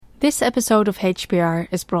This episode of HPR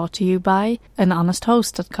is brought to you by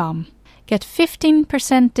anhonesthost.com. Get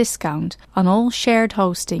 15% discount on all shared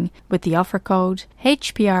hosting with the offer code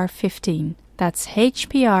HPR15. That's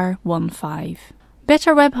HPR15.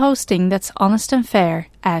 Better web hosting that's honest and fair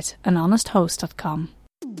at anhonesthost.com.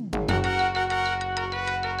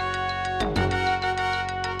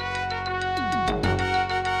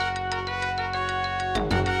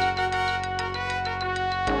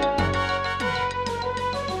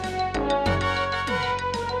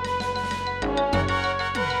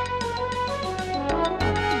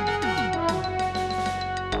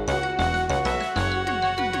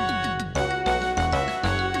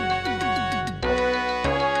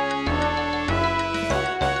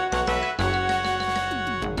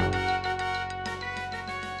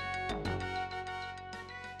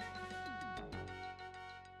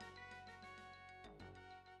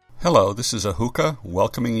 Hello, this is Ahuka,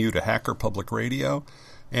 welcoming you to Hacker Public Radio,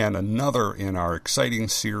 and another in our exciting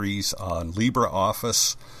series on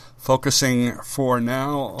LibreOffice, focusing for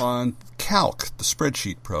now on Calc, the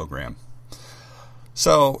spreadsheet program.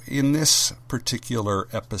 So, in this particular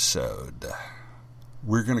episode,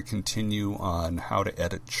 we're going to continue on how to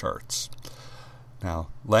edit charts. Now,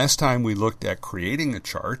 last time we looked at creating a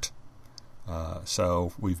chart.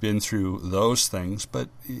 So we've been through those things, but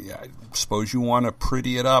I suppose you want to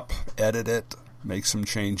pretty it up, edit it, make some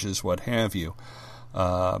changes, what have you.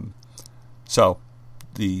 So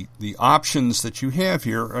the options that you have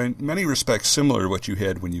here are in many respects similar to what you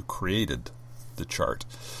had when you created the chart.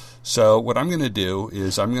 So what I'm going to do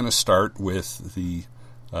is I'm going to start with the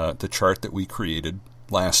chart that we created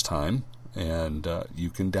last time, and you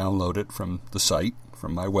can download it from the site,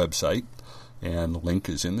 from my website, and the link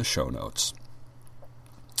is in the show notes.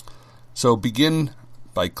 So begin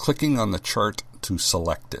by clicking on the chart to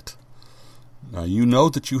select it. Now you know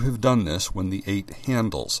that you have done this when the 8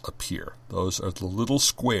 handles appear. Those are the little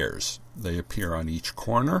squares. They appear on each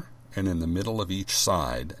corner and in the middle of each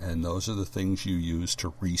side, and those are the things you use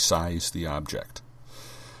to resize the object.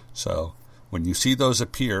 So when you see those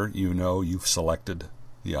appear, you know you've selected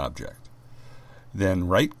the object. Then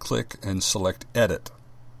right-click and select Edit,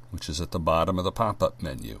 which is at the bottom of the pop-up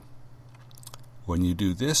menu. When you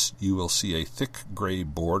do this, you will see a thick gray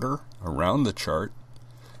border around the chart,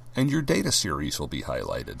 and your data series will be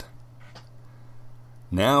highlighted.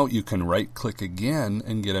 Now you can right-click again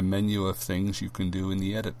and get a menu of things you can do in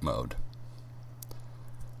the edit mode.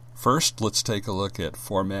 First, let's take a look at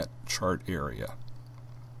Format Chart Area.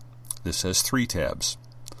 This has 3 tabs.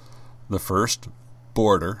 The first,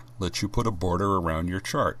 Border, lets you put a border around your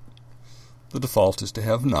chart. The default is to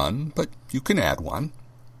have none, but you can add one.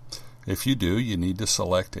 If you do, you need to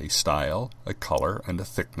select a style, a color, and a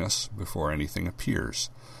thickness before anything appears.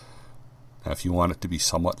 Now, if you want it to be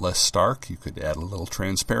somewhat less stark, you could add a little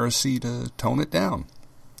transparency to tone it down.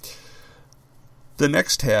 The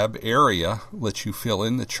next tab, Area, lets you fill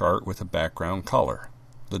in the chart with a background color.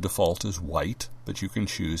 The default is white, but you can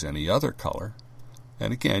choose any other color.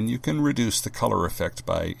 And again, you can reduce the color effect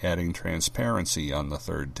by adding transparency on the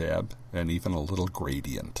third tab and even a little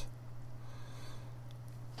gradient.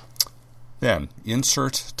 Then,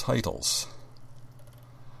 Insert Titles.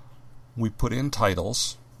 We put in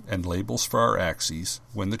titles and labels for our axes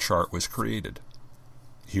when the chart was created.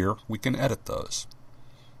 Here we can edit those.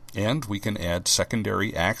 And we can add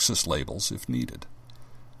secondary axis labels if needed.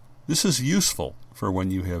 This is useful for when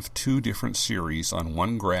you have 2 different series on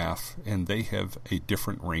one graph and they have a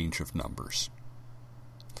different range of numbers.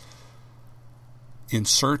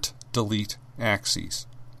 Insert Delete Axes.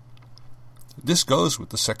 This goes with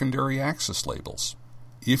the secondary axis labels.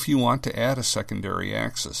 If you want to add a secondary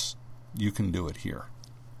axis, you can do it here.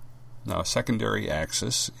 Now, a secondary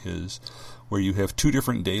axis is where you have 2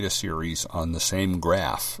 different data series on the same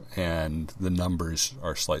graph, and the numbers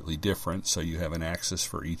are slightly different, so you have an axis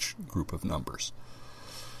for each group of numbers.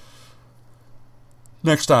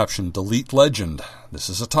 Next option, Delete Legend. This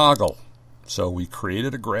is a toggle. So we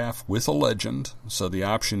created a graph with a legend, so the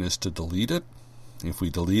option is to delete it. If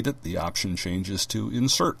we delete it, the option changes to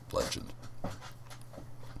Insert Legend.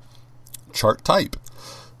 Chart Type.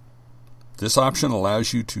 This option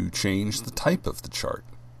allows you to change the type of the chart.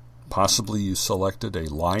 Possibly you selected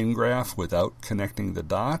a line graph without connecting the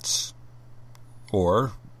dots,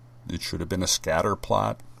 or it should have been a scatter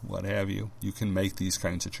plot, what have you. You can make these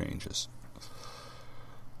kinds of changes.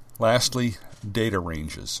 Lastly, data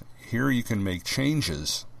ranges. Here you can make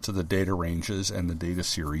changes to the data ranges and the data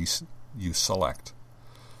series you select.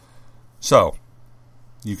 So,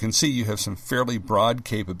 you can see you have some fairly broad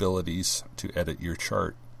capabilities to edit your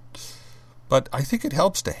chart. But I think it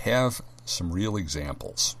helps to have some real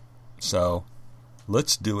examples. So,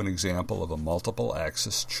 let's do an example of a multiple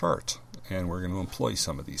axis chart, and we're going to employ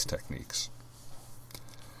some of these techniques.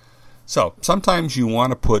 So, sometimes you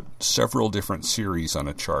want to put several different series on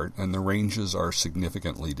a chart, and the ranges are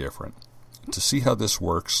significantly different. To see how this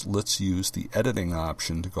works, let's use the editing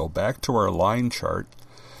option to go back to our line chart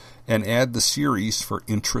and add the series for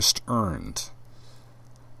interest earned.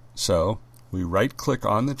 So, we right-click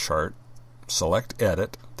on the chart, select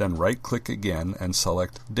Edit, then right-click again and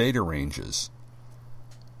select Data Ranges.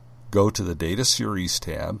 Go to the Data Series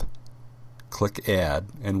tab, click Add,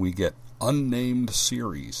 and we get Unnamed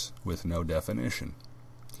Series with no definition.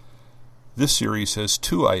 This series has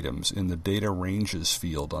two items in the Data Ranges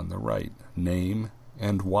field on the right, Name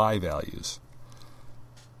and Y values.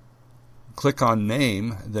 Click on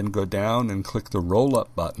Name, then go down and click the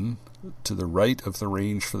Roll-Up button to the right of the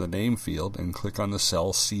range for the Name field and click on the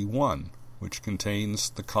cell C1, which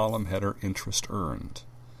contains the column header Interest Earned.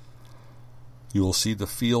 You will see the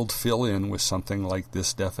field fill in with something like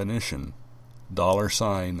this definition: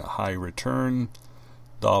 $, high return,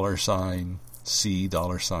 $C,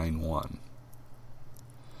 $1.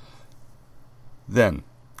 Then,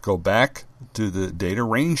 go back to the Data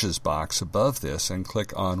Ranges box above this and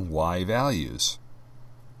click on Y values.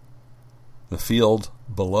 The field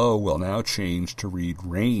below will now change to read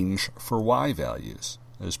Range for Y values.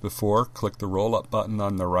 As before, click the Roll-Up button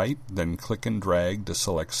on the right, then click and drag to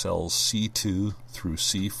select cells C2 through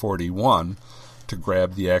C41 to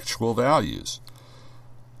grab the actual values.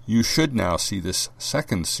 You should now see this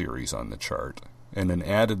second series on the chart and an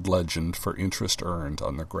added legend for interest earned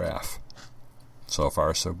on the graph. So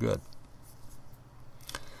far, so good.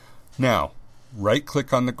 Now,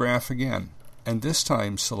 right-click on the graph again, and this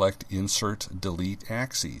time select Insert Delete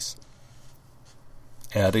Axes.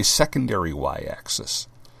 Add a secondary y-axis.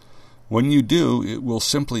 When you do, it will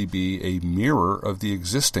simply be a mirror of the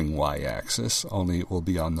existing y-axis, only it will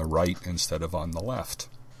be on the right instead of on the left.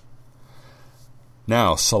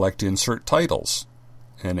 Now select Insert Titles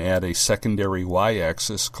and add a secondary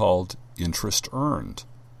y-axis called Interest Earned.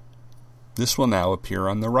 This will now appear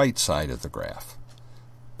on the right side of the graph.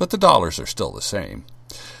 But the dollars are still the same.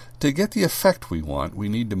 To get the effect we want, we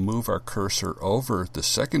need to move our cursor over the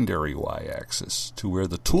secondary y-axis to where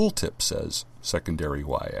the tooltip says Secondary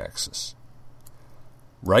Y-axis.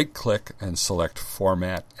 Right-click and select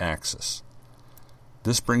Format Axis.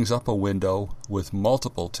 This brings up a window with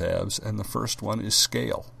multiple tabs, and the first one is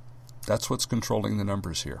Scale. That's what's controlling the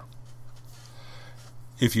numbers here.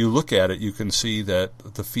 If you look at it, you can see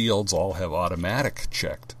that the fields all have automatic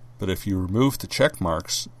checked, but if you remove the check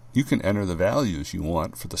marks, you can enter the values you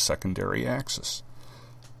want for the secondary axis.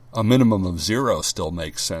 A minimum of 0 still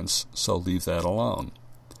makes sense, so leave that alone.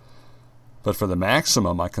 But for the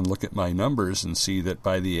maximum, I can look at my numbers and see that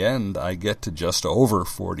by the end I get to just over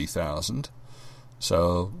 40,000.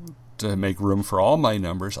 So to make room for all my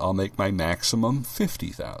numbers, I'll make my maximum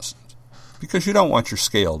 50,000. Because you don't want your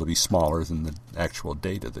scale to be smaller than the actual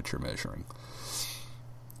data that you're measuring.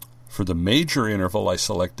 For the major interval, I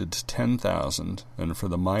selected 10,000, and for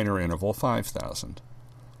the minor interval, 5,000.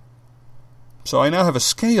 So I now have a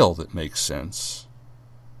scale that makes sense,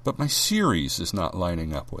 but my series is not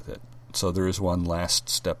lining up with it. So there is one last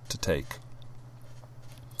step to take.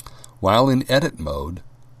 While in edit mode,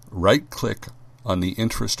 right-click on the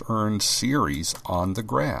interest earned series on the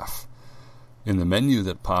graph. In the menu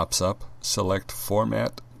that pops up, select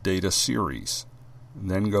Format Data Series.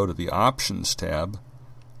 Then go to the Options tab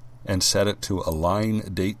and set it to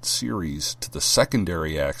Align Date Series to the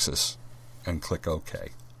secondary axis and click OK.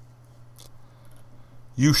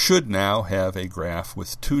 You should now have a graph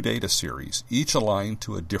with two data series, each aligned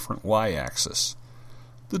to a different y-axis.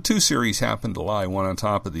 The two series happen to lie one on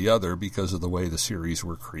top of the other because of the way the series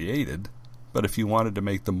were created, but if you wanted to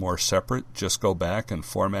make them more separate, just go back and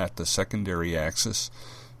format the secondary axis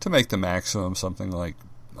to make the maximum something like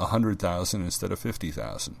 100,000 instead of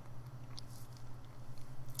 50,000.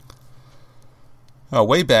 Now,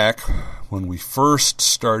 way back when we first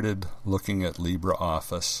started looking at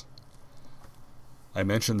LibreOffice, I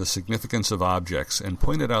mentioned the significance of objects and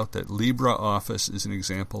pointed out that LibreOffice is an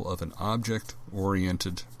example of an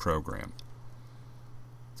object-oriented program.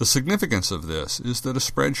 The significance of this is that a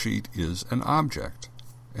spreadsheet is an object,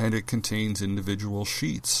 and it contains individual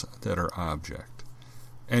sheets that are object,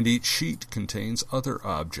 and each sheet contains other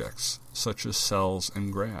objects, such as cells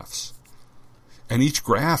and graphs. And each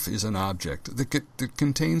graph is an object that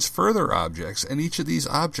contains further objects, and each of these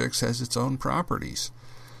objects has its own properties.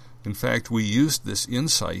 In fact, we used this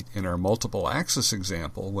insight in our multiple axis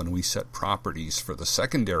example when we set properties for the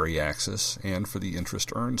secondary axis and for the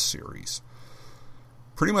interest earned series.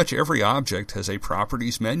 Pretty much every object has a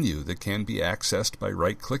properties menu that can be accessed by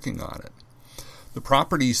right-clicking on it. The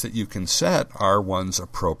properties that you can set are ones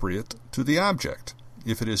appropriate to the object.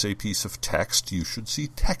 If it is a piece of text, you should see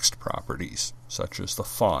text properties, such as the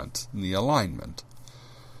font and the alignment.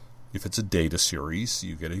 If it's a data series,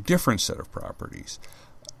 you get a different set of properties.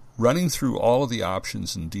 Running through all of the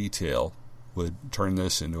options in detail would turn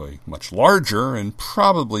this into a much larger and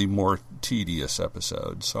probably more tedious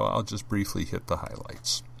episode, so I'll just briefly hit the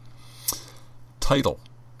highlights. Title,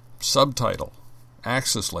 subtitle,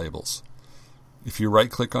 axis labels. If you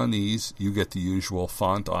right-click on these, you get the usual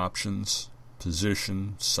font options,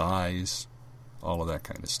 position, size, all of that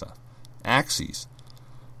kind of stuff. Axes.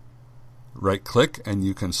 Right-click and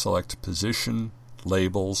you can select position,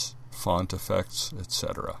 labels, font effects,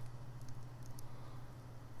 etc.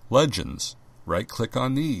 Legends. Right-click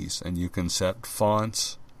on these and you can set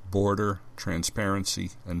fonts, border,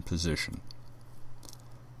 transparency, and position.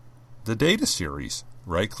 The data series.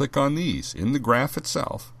 Right-click on these in the graph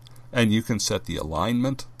itself and you can set the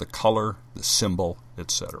alignment, the color, the symbol,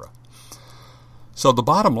 etc. So the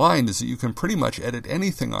bottom line is that you can pretty much edit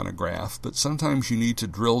anything on a graph, but sometimes you need to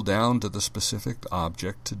drill down to the specific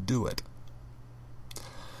object to do it.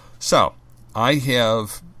 So I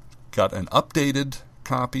have got an updated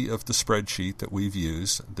copy of the spreadsheet that we've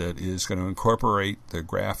used that is going to incorporate the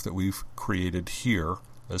graph that we've created here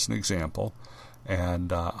as an example,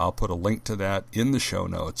 and I'll put a link to that in the show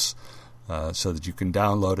notes so that you can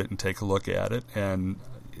download it and take a look at it. And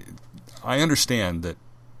I understand that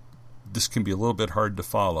this can be a little bit hard to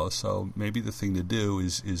follow, so maybe the thing to do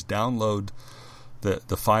is download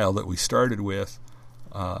the file that we started with,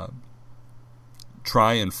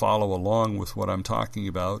 try and follow along with what I'm talking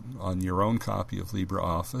about on your own copy of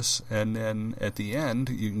LibreOffice, and then at the end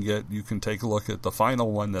you can take a look at the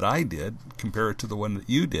final one that I did, compare it to the one that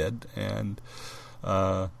you did, and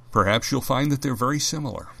perhaps you'll find that they're very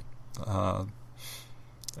similar.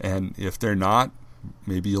 And if they're not,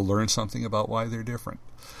 maybe you'll learn something about why they're different.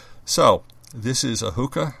 So, this is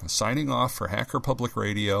Ahuka signing off for Hacker Public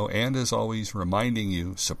Radio, and as always, reminding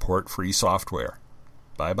you, support free software.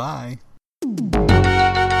 Bye-bye.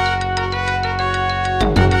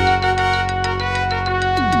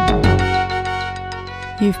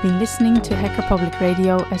 You've been listening to Hacker Public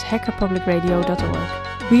Radio at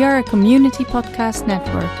hackerpublicradio.org. We are a community podcast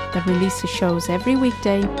network that releases shows every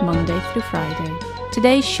weekday, Monday through Friday.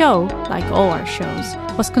 Today's show, like all our shows,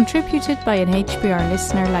 was contributed by an HPR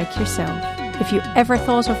listener like yourself. If you ever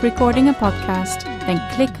thought of recording a podcast, then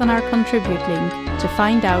click on our Contribute link to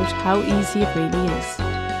find out how easy it really is.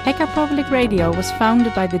 Hacker Public Radio was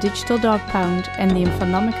founded by the Digital Dog Pound and the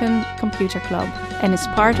Infonomicon Computer Club and is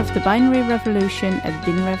part of the binary revolution at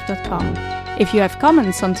binrev.com. If you have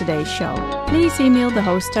comments on today's show, please email the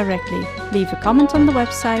host directly, leave a comment on the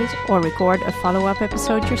website, or record a follow-up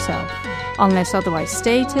episode yourself. Unless otherwise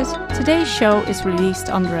stated, today's show is released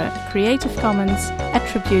under a Creative Commons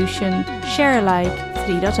Attribution Share Alike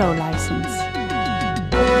 3.0 license.